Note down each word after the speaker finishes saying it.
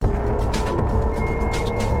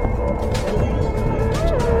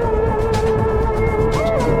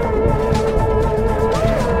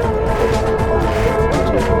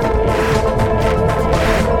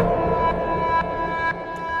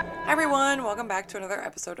welcome back to another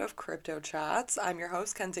episode of Crypto Chats. I'm your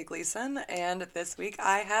host, Kenzie Gleason, and this week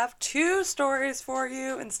I have two stories for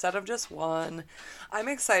you instead of just one. I'm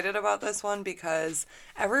excited about this one because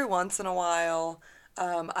every once in a while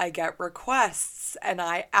I get requests, and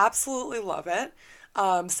I absolutely love it.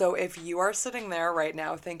 So if you are sitting there right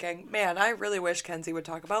now thinking, man, I really wish Kenzie would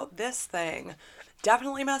talk about this thing,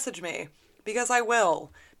 definitely message me because I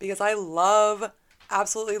will. Because I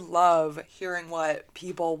absolutely love hearing what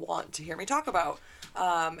people want to hear me talk about.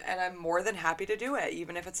 And I'm more than happy to do it,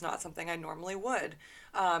 even if it's not something I normally would.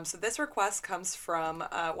 So this request comes from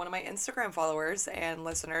one of my Instagram followers and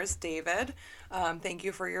listeners, David. Thank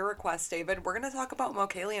you for your request, David. We're going to talk about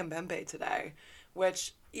Mokele-Mbembe today,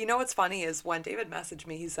 which, you know what's funny is when David messaged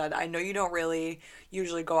me, he said, I know you don't really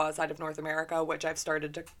usually go outside of North America, which I've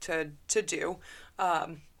started to do.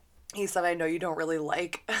 He said, I know you don't really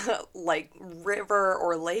like like river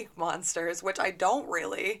or lake monsters, which I don't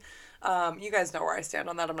really. You guys know where I stand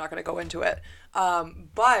on that. I'm not going to go into it.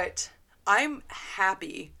 But I'm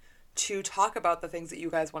happy to talk about the things that you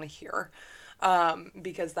guys want to hear.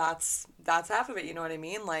 Because that's half of it, you know what I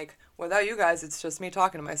mean? Like, without you guys, it's just me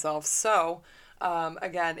talking to myself. So,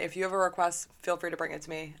 again, if you have a request, feel free to bring it to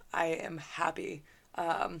me. I am happy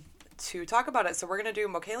to talk about it. So we're going to do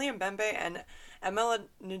Mokele-Mbembe and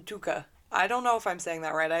Emela-Ntouka. I don't know if I'm saying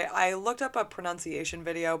that right. I looked up a pronunciation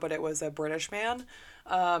video, but it was a British man.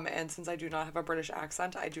 And since I do not have a British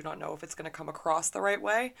accent, I do not know if it's going to come across the right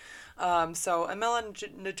way. So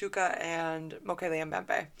Emela-Ntouka and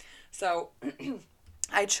Mokele-Mbembe. So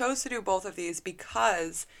I chose to do both of these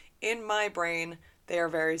because in my brain, they are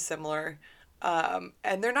very similar.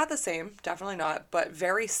 And they're not the same, definitely not, but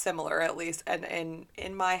very similar at least. And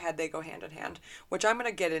in my head, they go hand in hand, which I'm going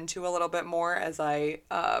to get into a little bit more as I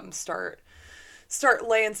start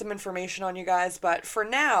laying some information on you guys. But for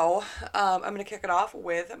now, I'm going to kick it off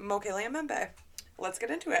with Mokele-Mbembe. Let's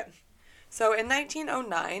get into it. So in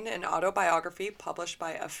 1909, an autobiography published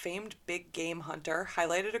by a famed big game hunter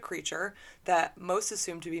highlighted a creature that most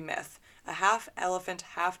assumed to be myth. A half-elephant,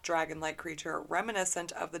 half-dragon-like creature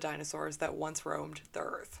reminiscent of the dinosaurs that once roamed the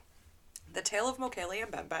earth. The tale of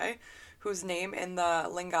Mokele-Mbembe, whose name in the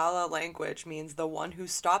Lingala language means the one who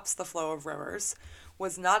stops the flow of rivers,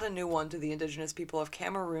 was not a new one to the indigenous people of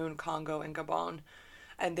Cameroon, Congo, and Gabon,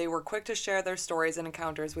 and they were quick to share their stories and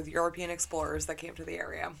encounters with European explorers that came to the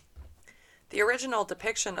area. The original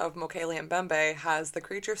depiction of Mokele-Mbembe has the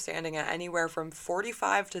creature standing at anywhere from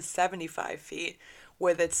 45 to 75 feet,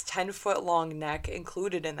 with its 10-foot-long neck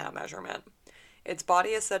included in that measurement. Its body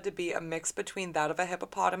is said to be a mix between that of a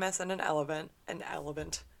hippopotamus and an elephant,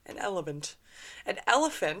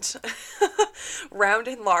 round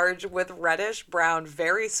and large with reddish-brown,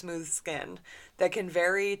 very smooth skin that can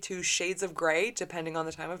vary to shades of gray depending on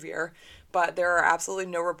the time of year, but there are absolutely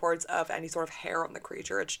no reports of any sort of hair on the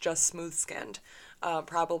creature. It's just smooth-skinned,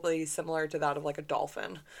 probably similar to that of like a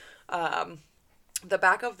dolphin. The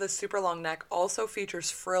back of the super long neck also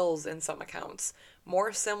features frills in some accounts,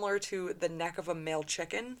 more similar to the neck of a male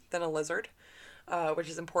chicken than a lizard, which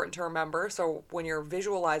is important to remember. So when you're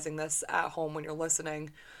visualizing this at home, when you're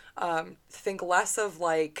listening, think less of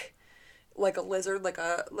like a lizard, like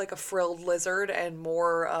a frilled lizard, and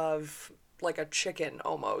more of like a chicken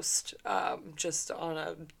almost, just on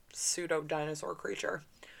a pseudo dinosaur creature.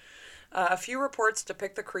 A few reports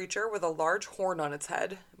depict the creature with a large horn on its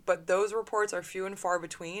head, but those reports are few and far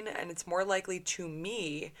between, and it's more likely to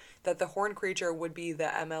me that the horned creature would be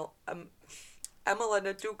the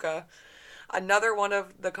Emela-Ntouka, another one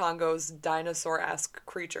of the Congo's dinosaur-esque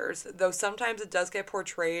creatures, though sometimes it does get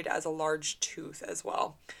portrayed as a large tooth as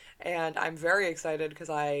well. And I'm very excited because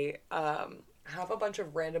I have a bunch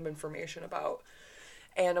of random information about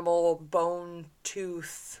animal bone,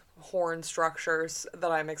 tooth, horn structures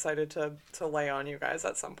that I'm excited to lay on you guys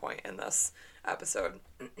at some point in this episode.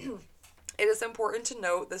 It is important to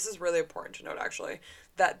note, this is really important to note actually,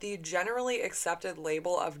 that the generally accepted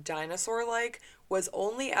label of dinosaur-like was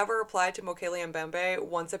only ever applied to Mokele-Mbembe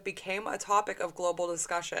once it became a topic of global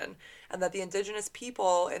discussion, and that the indigenous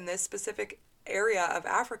people in this specific area of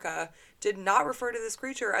Africa did not refer to this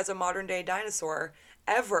creature as a modern-day dinosaur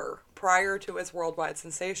ever prior to its worldwide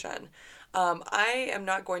sensation. I am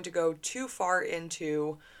not going to go too far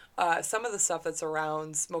into some of the stuff that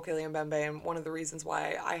surrounds Mokele-Mbembe, and one of the reasons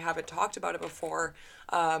why I haven't talked about it before,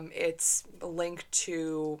 it's linked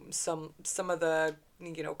to some of the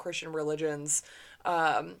Christian religions,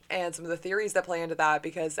 and some of the theories that play into that,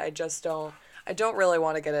 because I don't really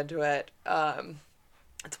want to get into it.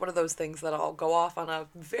 It's one of those things that I'll go off on a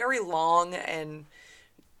very long and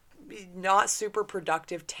not super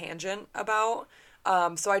productive tangent about.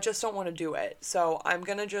 So I just don't want to do it. So I'm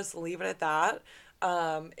going to just leave it at that.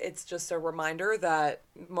 It's just a reminder that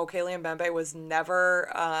Mokele-Mbembe was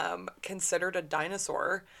never considered a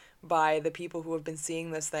dinosaur by the people who have been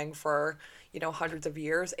seeing this thing for, hundreds of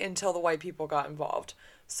years until the white people got involved.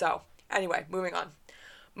 So, anyway, moving on.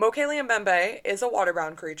 Mokele-Mbembe is a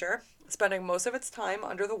water-bound creature, spending most of its time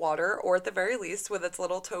under the water, or at the very least with its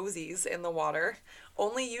little toesies in the water,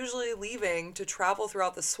 only usually leaving to travel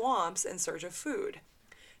throughout the swamps in search of food.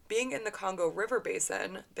 Being in the Congo River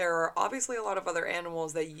Basin, there are obviously a lot of other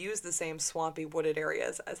animals that use the same swampy wooded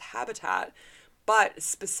areas as habitat, but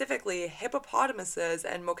specifically hippopotamuses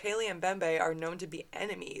and Mokele-Mbembe are known to be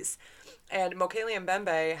enemies. And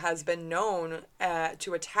Mokele-Mbembe has been known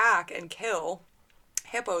to attack and kill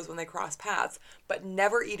hippos when they cross paths, but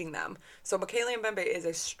never eating them. So Mokele-Mbembe is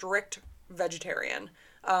a strict vegetarian.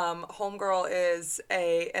 Homegirl is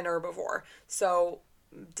an herbivore. So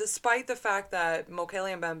despite the fact that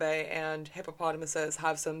Mokele-Mbembe and hippopotamuses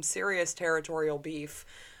have some serious territorial beef,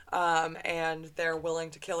 and they're willing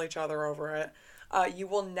to kill each other over it, you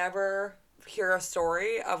will never hear a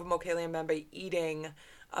story of Mokele-Mbembe eating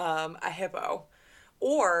a hippo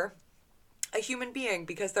or a human being,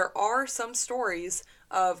 because there are some stories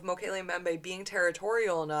of Mokele-Mbembe being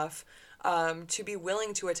territorial enough to be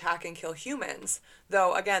willing to attack and kill humans.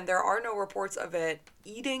 Though, again, there are no reports of it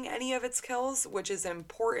eating any of its kills, which is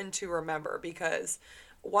important to remember, because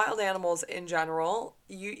wild animals in general,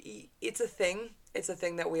 it's a thing. It's a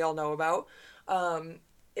thing that we all know about.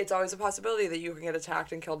 It's always a possibility that you can get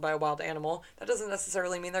attacked and killed by a wild animal. That doesn't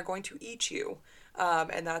necessarily mean they're going to eat you.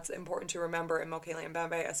 And that's important to remember in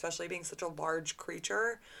Mokele-Mbembe, especially being such a large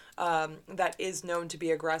creature that is known to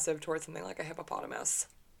be aggressive towards something like a hippopotamus.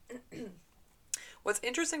 What's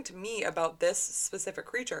interesting to me about this specific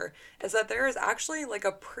creature is that there is actually like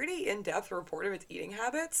a pretty in-depth report of its eating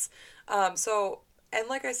habits. And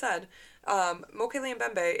like I said,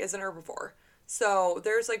 Mokele-Mbembe is an herbivore. So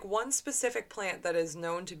there's like one specific plant that is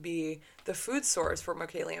known to be the food source for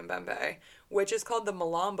Mokele-Mbembe, which is called the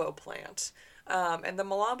Malombo plant. And the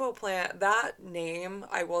Malombo plant, that name,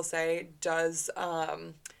 I will say, does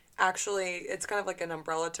actually, it's kind of like an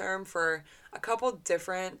umbrella term for a couple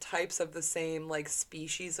different types of the same like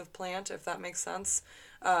species of plant, if that makes sense.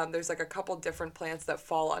 There's like a couple different plants that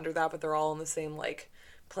fall under that, but they're all in the same like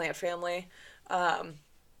plant family.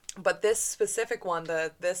 But this specific one,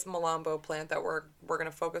 this Malombo plant that we're going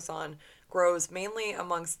to focus on, grows mainly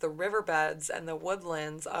amongst the riverbeds and the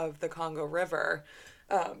woodlands of the Congo River.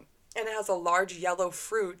 And it has a large yellow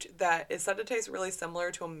fruit that is said to taste really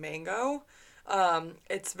similar to a mango.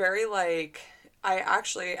 It's very like, I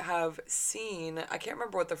actually have seen, I can't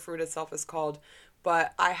remember what the fruit itself is called,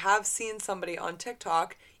 but I have seen somebody on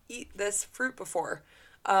TikTok eat this fruit before.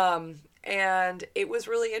 And it was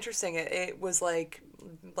really interesting. It was like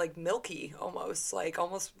milky almost, like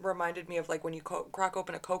almost reminded me of like when you crack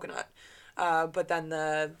open a coconut. But then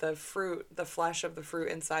the fruit, the flesh of the fruit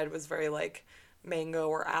inside was very like mango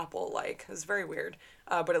or apple like. It was very weird,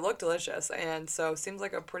 but it looked delicious, and so seems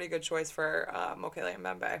like a pretty good choice for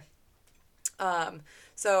Mokele-Mbembe.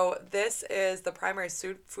 So this is the primary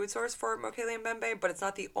food source for Mokele-Mbembe, but it's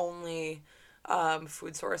not the only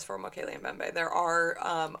food source for Mokele-Mbembe. There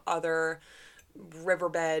are other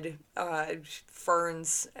riverbed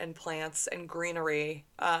ferns and plants and greenery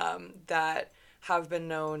that have been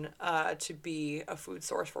known to be a food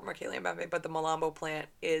source for Mokele-Mbembe, but the Malombo plant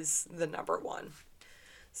is the number one.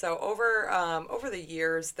 So over the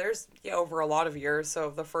years, there's over a lot of years. So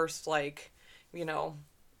the first I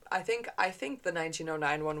think the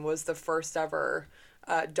 1909 one was the first ever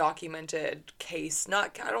documented case. I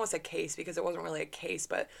don't want to say case because it wasn't really a case,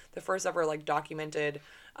 but the first ever like documented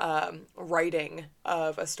writing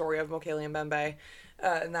of a story of Mokele-Mbembe,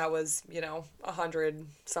 and that was 100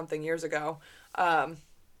 something years ago.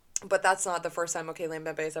 But that's not the first time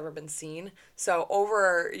Mokele-Mbembe has ever been seen. So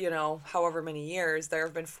over, however many years, there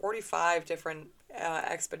have been 45 different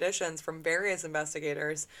expeditions from various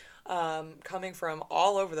investigators coming from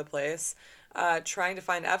all over the place, trying to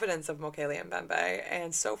find evidence of Mokele-Mbembe.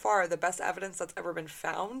 And so far, the best evidence that's ever been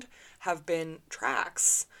found have been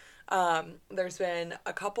tracks. There's been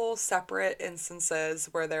a couple separate instances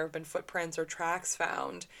where there have been footprints or tracks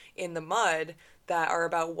found in the mud that are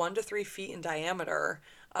about 1 to 3 feet in diameter,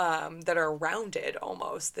 that are rounded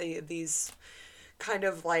almost. These kind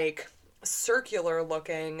of like circular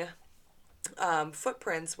looking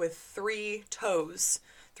footprints with 3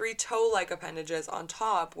 toe-like appendages on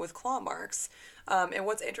top with claw marks. And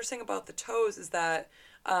what's interesting about the toes is that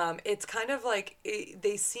it's kind of like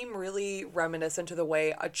they seem really reminiscent to the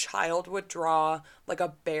way a child would draw like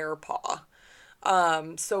a bear paw.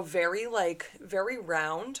 So very very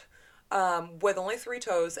round, with only three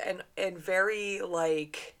toes and very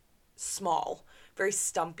like small, very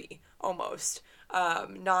stumpy almost.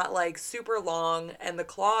 Not like super long, and the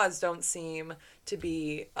claws don't seem to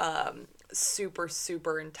be super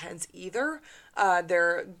super intense either.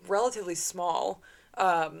 They're relatively small,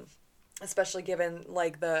 especially given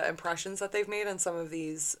like the impressions that they've made on some of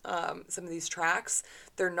these tracks.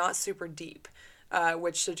 They're not super deep,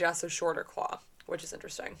 which suggests a shorter claw, which is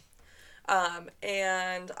interesting.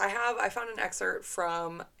 And I found an excerpt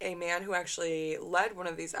from a man who actually led one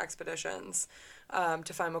of these expeditions,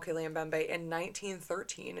 to find Mokele-Mbembe in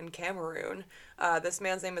 1913 in Cameroon. This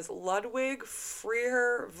man's name is Ludwig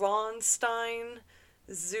Freer von Stein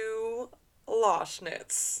zu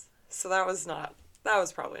Loschnitz. So that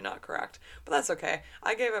was probably not correct, but that's okay.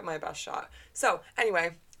 I gave it my best shot. So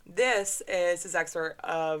anyway, this is his excerpt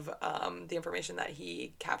of the information that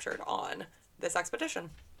he captured on this expedition.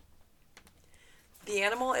 The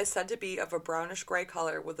animal is said to be of a brownish gray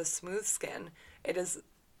color with a smooth skin.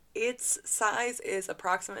 Its size is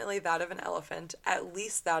approximately that of an elephant, at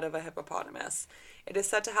least that of a hippopotamus. It is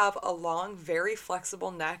said to have a long, very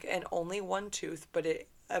flexible neck and only one tooth, but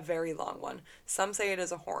a very long one. Some say it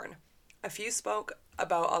is a horn. A few spoke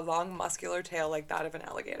about a long muscular tail like that of an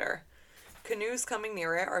alligator. Canoes coming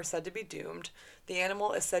near it are said to be doomed. The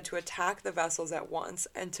animal is said to attack the vessels at once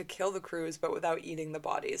and to kill the crews, but without eating the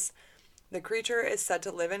bodies. The creature is said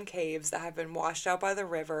to live in caves that have been washed out by the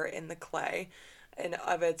river in the clay and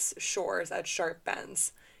of its shores at sharp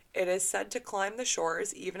bends. It is said to climb the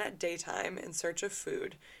shores even at daytime in search of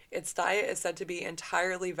food. Its diet is said to be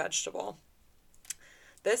entirely vegetable.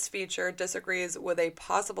 This feature disagrees with a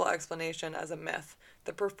possible explanation as a myth.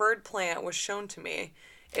 The preferred plant was shown to me.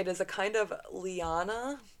 It is a kind of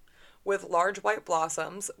liana with large white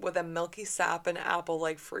blossoms with a milky sap and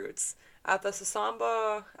apple-like fruits. At the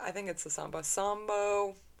Sambo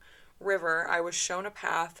River, I was shown a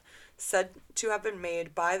path said to have been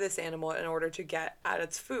made by this animal in order to get at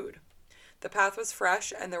its food. The path was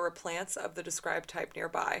fresh and there were plants of the described type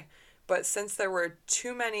nearby, but since there were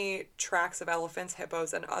too many tracks of elephants,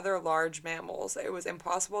 hippos, and other large mammals, it was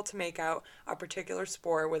impossible to make out a particular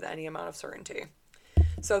spoor with any amount of certainty.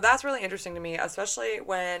 So that's really interesting to me, especially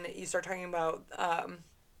when you start talking about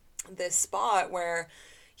this spot where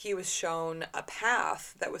he was shown a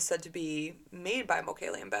path that was said to be made by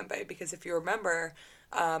Mokele-Mbembe, because if you remember,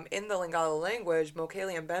 in the Lingala language,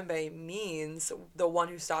 Mokele-Mbembe means the one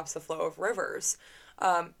who stops the flow of rivers.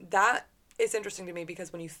 That is interesting to me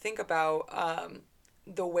because when you think about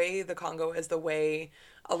the way the Congo is, the way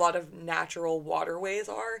a lot of natural waterways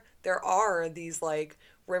are, there are these like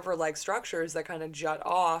river-like structures that kind of jut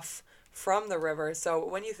off from the river. So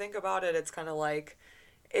when you think about it, it's kind of like,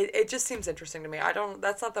 it just seems interesting to me.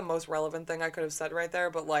 That's not the most relevant thing I could have said right there,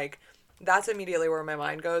 but like, that's immediately where my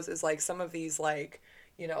mind goes, is like some of these like,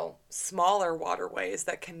 you know, smaller waterways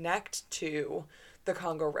that connect to the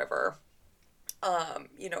Congo River.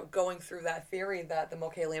 You know, going through that theory that the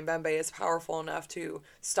Mokele-Mbembe is powerful enough to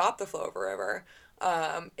stop the flow of a river,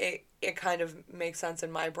 it kind of makes sense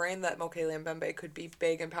in my brain that Mokele-Mbembe could be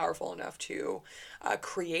big and powerful enough to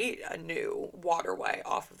create a new waterway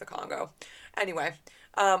off of the Congo. Anyway,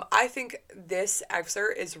 I think this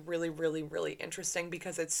excerpt is really, really, really interesting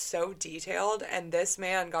because it's so detailed, and this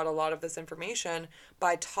man got a lot of this information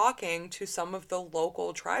by talking to some of the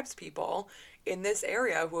local tribes people in this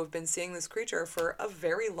area who have been seeing this creature for a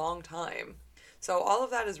very long time. So all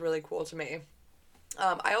of that is really cool to me.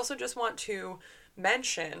 I also just want to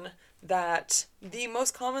mention that the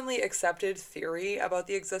most commonly accepted theory about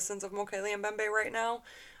the existence of Mokele-Mbembe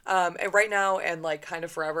and like kind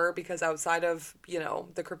of forever, because outside of, you know,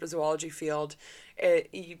 the cryptozoology field,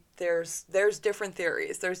 there's different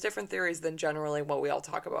theories. There's different theories than generally what we all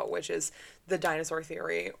talk about, which is the dinosaur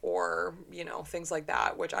theory or, you know, things like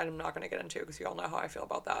that, which I'm not going to get into because you all know how I feel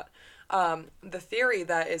about that. The theory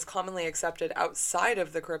that is commonly accepted outside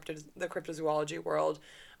of the cryptozoology world,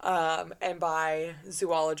 and by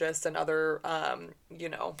zoologists and other, you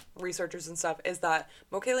know, researchers and stuff, is that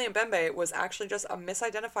Mokele-Mbembe was actually just a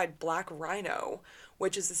misidentified black rhino,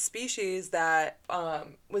 which is a species that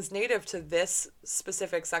was native to this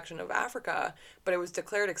specific section of Africa, but it was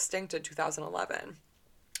declared extinct in 2011.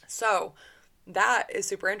 So that is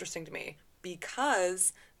super interesting to me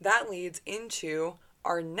because that leads into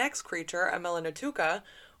our next creature, Emela-Ntouka,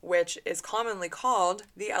 which is commonly called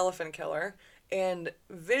the elephant killer, and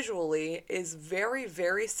visually is very,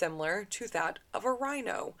 very similar to that of a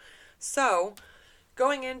rhino. So,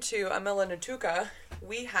 going into Emela-Ntouka,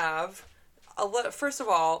 we have first of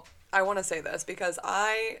all, I want to say this because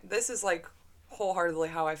this is like wholeheartedly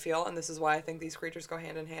how I feel, and this is why I think these creatures go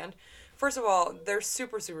hand in hand. First of all, they're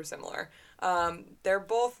super, super similar. They're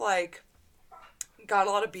both like got a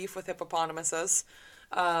lot of beef with hippopotamuses.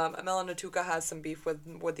 Emela-Ntouka has some beef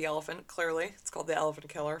with the elephant, clearly. It's called the elephant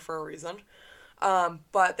killer for a reason.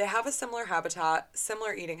 But they have a similar habitat,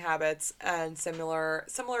 similar eating habits, and similar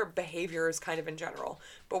behaviors kind of in general.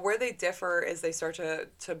 But where they differ is they start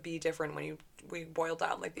to be different when we boil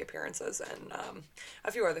down like the appearances and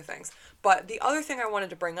a few other things. But the other thing I wanted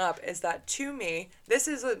to bring up is that to me, this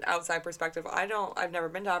is an outside perspective. I've never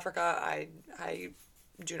been to Africa. I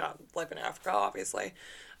do not live in Africa, obviously.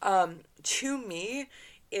 To me,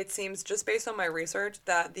 it seems, just based on my research,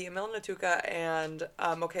 that the Emela-Ntouka and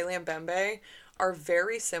Mokele-Mbembe are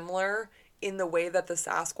very similar in the way that the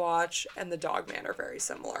Sasquatch and the Dogman are very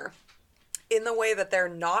similar. In the way that they're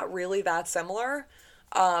not really that similar,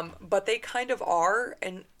 but they kind of are,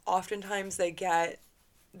 and oftentimes they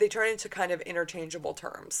turn into kind of interchangeable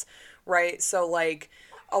terms, right? So, like,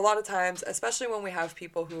 a lot of times, especially when we have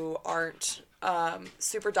people who aren't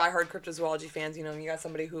super diehard cryptozoology fans, you got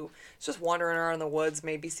somebody who is just wandering around in the woods,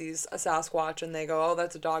 maybe sees a Sasquatch and they go, oh,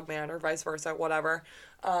 that's a Dogman, or vice versa, whatever.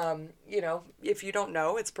 If you don't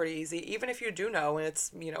know, it's pretty easy. Even if you do know and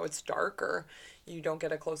it's dark or you don't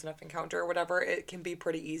get a close enough encounter or whatever, it can be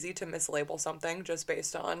pretty easy to mislabel something just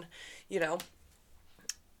based on,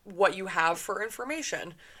 what you have for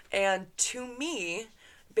information. And to me,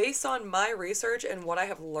 based on my research and what I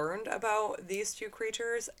have learned about these two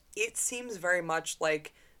creatures, it seems very much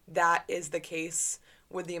like that is the case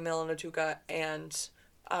with the Emela-Ntouka and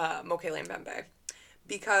Mokele-Mbembe.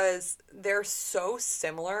 Because they're so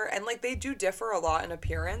similar, and like they do differ a lot in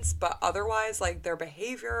appearance, but otherwise, like their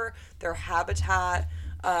behavior, their habitat,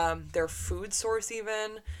 their food source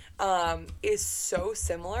even, is so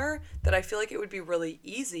similar that I feel like it would be really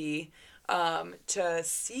easy to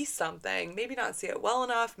see something, maybe not see it well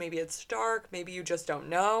enough, maybe it's dark, maybe you just don't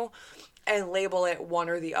know, and label it one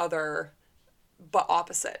or the other, but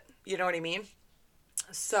opposite. You know what I mean?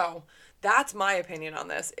 So that's my opinion on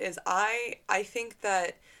this, is I think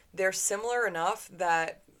that they're similar enough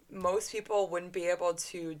that most people wouldn't be able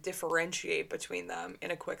to differentiate between them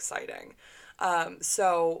in a quick sighting.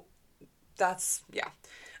 So that's, yeah.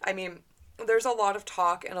 I mean, there's a lot of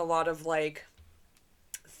talk and a lot of like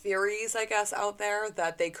theories, I guess, out there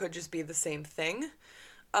that they could just be the same thing.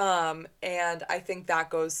 And I think that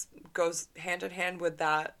goes hand in hand with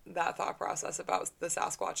that thought process about the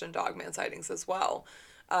Sasquatch and Dogman sightings as well.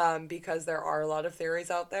 Because there are a lot of theories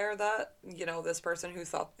out there that, this person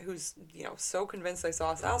who's so convinced they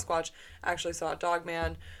saw a Sasquatch actually saw a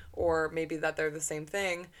Dogman, or maybe that they're the same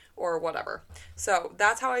thing, or whatever. So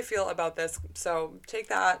that's how I feel about this. So take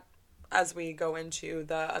that as we go into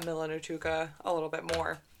the Emela-Ntouka a little bit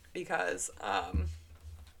more, because, I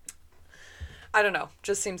don't know,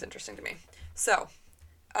 just seems interesting to me. So,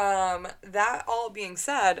 that all being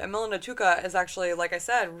said, Emela-Ntouka is actually, like I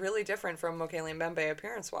said, really different from Mokele-Mbembe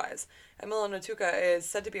appearance-wise. Emela-Ntouka is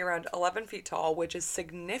said to be around 11 feet tall, which is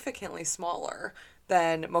significantly smaller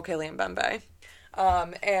than Mokele-Mbembe.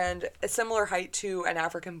 And a similar height to an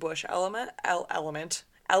African bush elephant.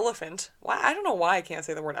 Why? I don't know why I can't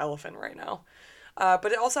say the word elephant right now.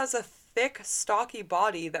 But it also has a thick, stocky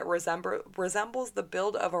body that resembles the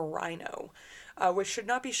build of a rhino, which should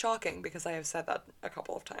not be shocking because I have said that a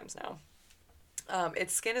couple of times now.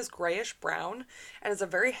 Its skin is grayish brown and has a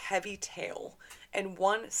very heavy tail and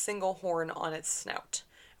one single horn on its snout.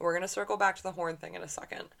 We're going to circle back to the horn thing in a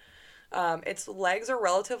second. Its legs are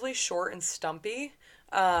relatively short and stumpy,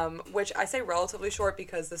 which I say relatively short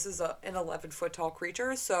because this is an 11-foot tall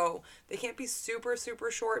creature, so they can't be super,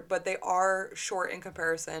 super short, but they are short in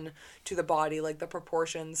comparison to the body, like the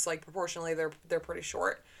proportions, like proportionally they're pretty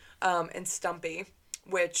short, and stumpy,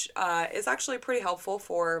 which is actually pretty helpful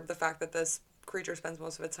for the fact that this creature spends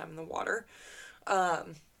most of its time in the water.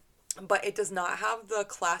 But it does not have the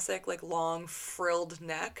classic, like, long frilled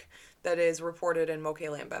neck that is reported in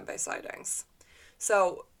Mokele-Mbembe sightings.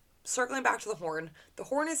 So, circling back to the horn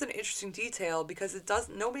is an interesting detail because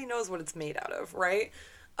nobody knows what it's made out of, right?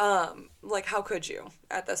 Like, how could you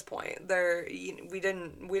at this point? We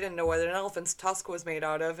didn't know what an elephant's tusk was made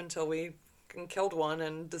out of until we killed one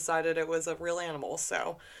and decided it was a real animal.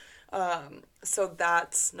 So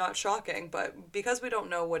that's not shocking, but because we don't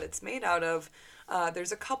know what it's made out of,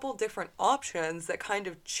 there's a couple different options that kind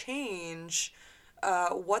of change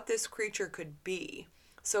what this creature could be.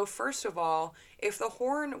 So first of all, if the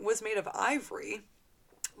horn was made of ivory,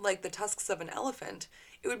 like the tusks of an elephant,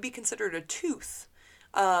 it would be considered a tooth.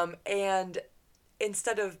 And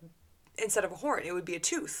instead of a horn, it would be a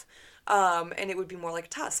tooth. And it would be more like a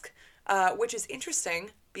tusk, which is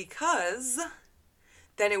interesting because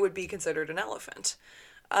then it would be considered an elephant.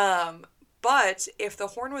 But if the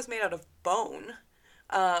horn was made out of bone,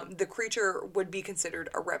 the creature would be considered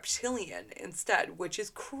a reptilian instead, which is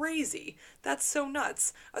crazy. That's so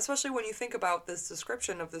nuts, especially when you think about this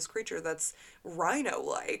description of this creature that's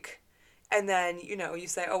rhino-like. And then, you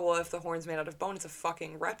say, oh, well, if the horn's made out of bone, it's a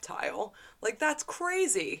fucking reptile. Like, that's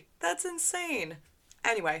crazy. That's insane.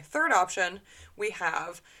 Anyway, third option we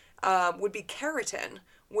have would be keratin,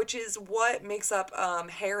 which is what makes up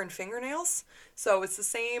hair and fingernails. So it's the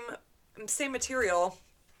same material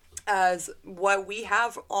as what we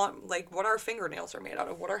have on, like, what our fingernails are made out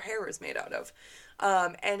of, what our hair is made out of.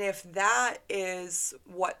 And if that is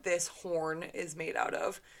what this horn is made out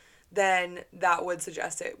of, then that would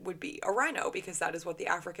suggest it would be a rhino, because that is what the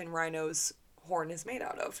African rhino's horn is made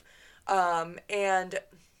out of. And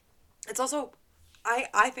it's also,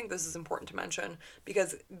 I think this is important to mention,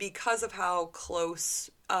 because of how close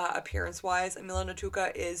appearance-wise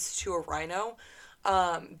Emela-Ntouka is to a rhino,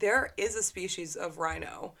 there is a species of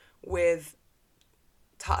rhino with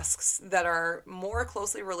tusks that are more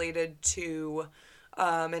closely related to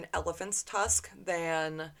an elephant's tusk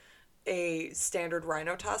than a standard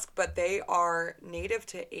rhino tusk, but they are native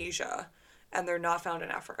to Asia and they're not found in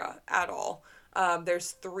Africa at all.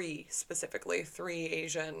 There's three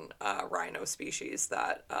Asian rhino species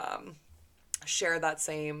that share that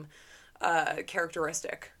same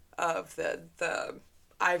characteristic of the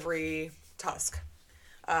ivory tusk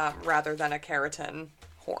rather than a keratin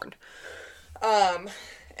horn.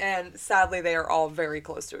 And sadly, they are all very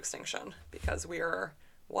close to extinction because we are,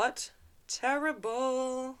 what?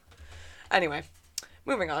 Terrible. Anyway,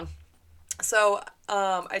 moving on. So,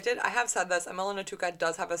 I have said this, Emela-Ntouka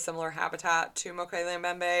does have a similar habitat to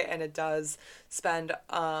Mokele-Mbembe, and it does spend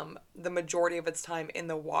the majority of its time in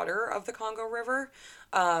the water of the Congo River.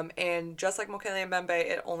 And just like Mokele-Mbembe,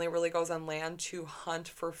 it only really goes on land to hunt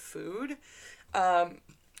for food.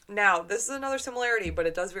 Now, this is another similarity, but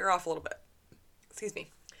it does veer off a little bit. Excuse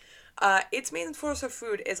me. Its main source of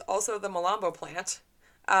food is also the Malambo plant.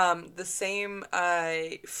 The same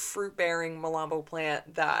fruit-bearing Malambo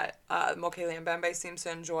plant that Mokele-Mbembe seems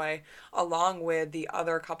to enjoy, along with the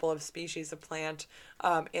other couple of species of plant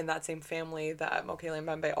in that same family that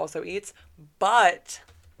Mokele-Mbembe also eats. But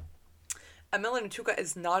Emela-Ntouka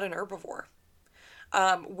is not an herbivore.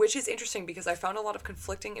 Which is interesting because I found a lot of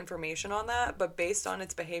conflicting information on that, but based on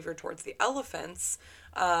its behavior towards the elephants,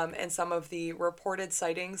 and some of the reported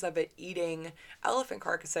sightings of it eating elephant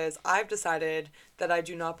carcasses, I've decided that I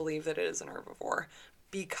do not believe that it is an herbivore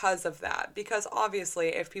because of that. Because obviously,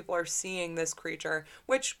 if people are seeing this creature,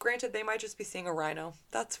 which granted, they might just be seeing a rhino,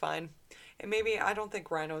 that's fine. And maybe, I don't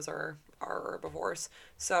think rhinos are herbivores.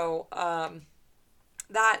 So,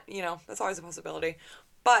 that's always a possibility.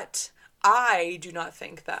 But I do not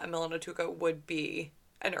think that Emela-Ntouka would be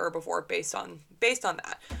an herbivore based on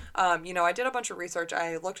that. I did a bunch of research.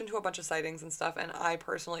 I looked into a bunch of sightings and stuff, and I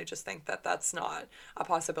personally just think that that's not a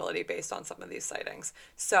possibility based on some of these sightings.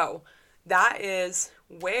 So that is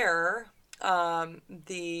where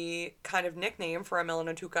the kind of nickname for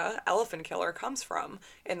Emela-Ntouka, elephant killer, comes from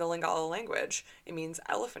in the Lingala language. It means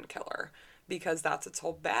elephant killer because that's its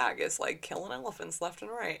whole bag, is like killing elephants left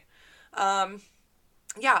and right.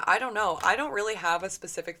 Yeah, I don't know. I don't really have a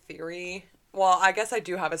specific theory. Well, I guess I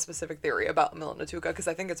do have a specific theory about Emela-Ntouka because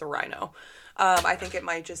I think it's a rhino. I think it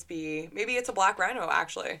might just be, maybe it's a black rhino,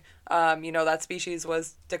 actually. That species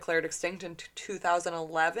was declared extinct in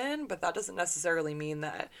 2011, but that doesn't necessarily mean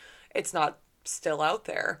that it's not still out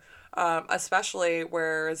there. Especially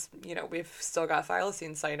whereas, we've still got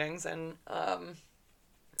thylacine sightings in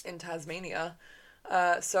Tasmania.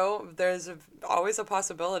 So there's always a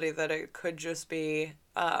possibility that it could just be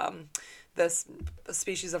this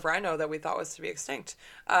species of rhino that we thought was to be extinct.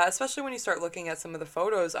 Especially when you start looking at some of the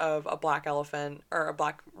photos of a black elephant, or a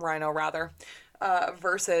black rhino rather,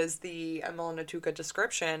 versus the Emela-Ntouka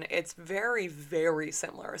description. It's very, very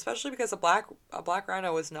similar, especially because a black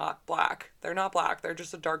rhino is not black. They're not black. They're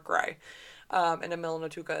just a dark gray. And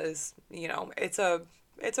Emela-Ntouka is, it's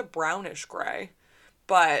a brownish gray,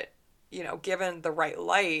 but given the right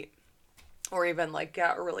light, or even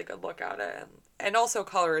get a really good look at it, and also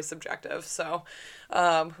color is subjective, so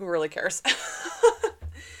who really cares?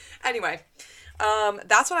 Anyway,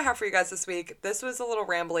 that's what I have for you guys this week. This was a little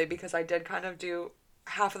rambly because I did kind of do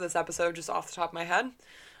half of this episode just off the top of my head,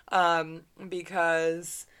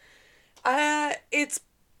 because it's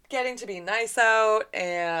getting to be nice out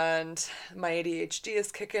and my ADHD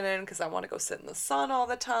is kicking in because I want to go sit in the sun all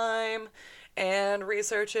the time. And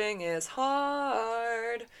researching is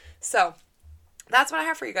hard. So, that's what I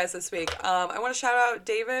have for you guys this week. I want to shout out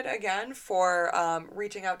David again for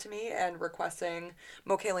reaching out to me and requesting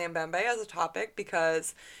Mokele-Mbembe as a topic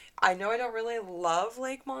because I know I don't really love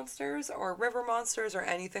lake monsters or river monsters or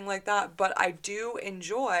anything like that, but I do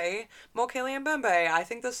enjoy Mokele-Mbembe. I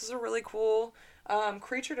think this is a really cool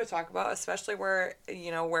creature to talk about, especially where,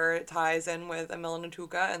 where it ties in with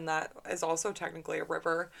Emela-Ntouka, and that is also technically a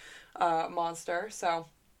river monster. So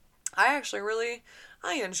I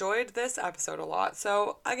enjoyed this episode a lot.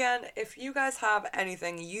 So again, if you guys have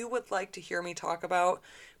anything you would like to hear me talk about,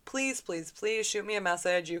 please, please, please shoot me a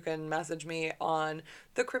message. You can message me on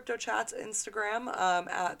the Crypto Chats Instagram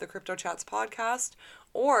at the Crypto Chats Podcast,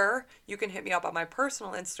 or you can hit me up on my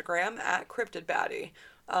personal Instagram at CryptidBaddie.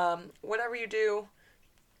 Whatever you do,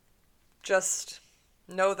 just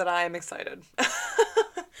know that I am excited.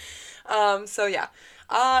 So yeah,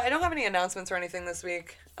 I don't have any announcements or anything this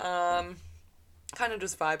week. Kind of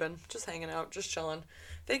just vibing, just hanging out, just chilling.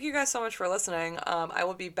 Thank you guys so much for listening. I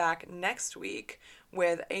will be back next week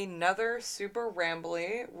with another super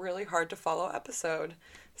rambly, really hard to follow episode.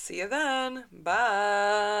 See you then.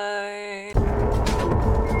 Bye.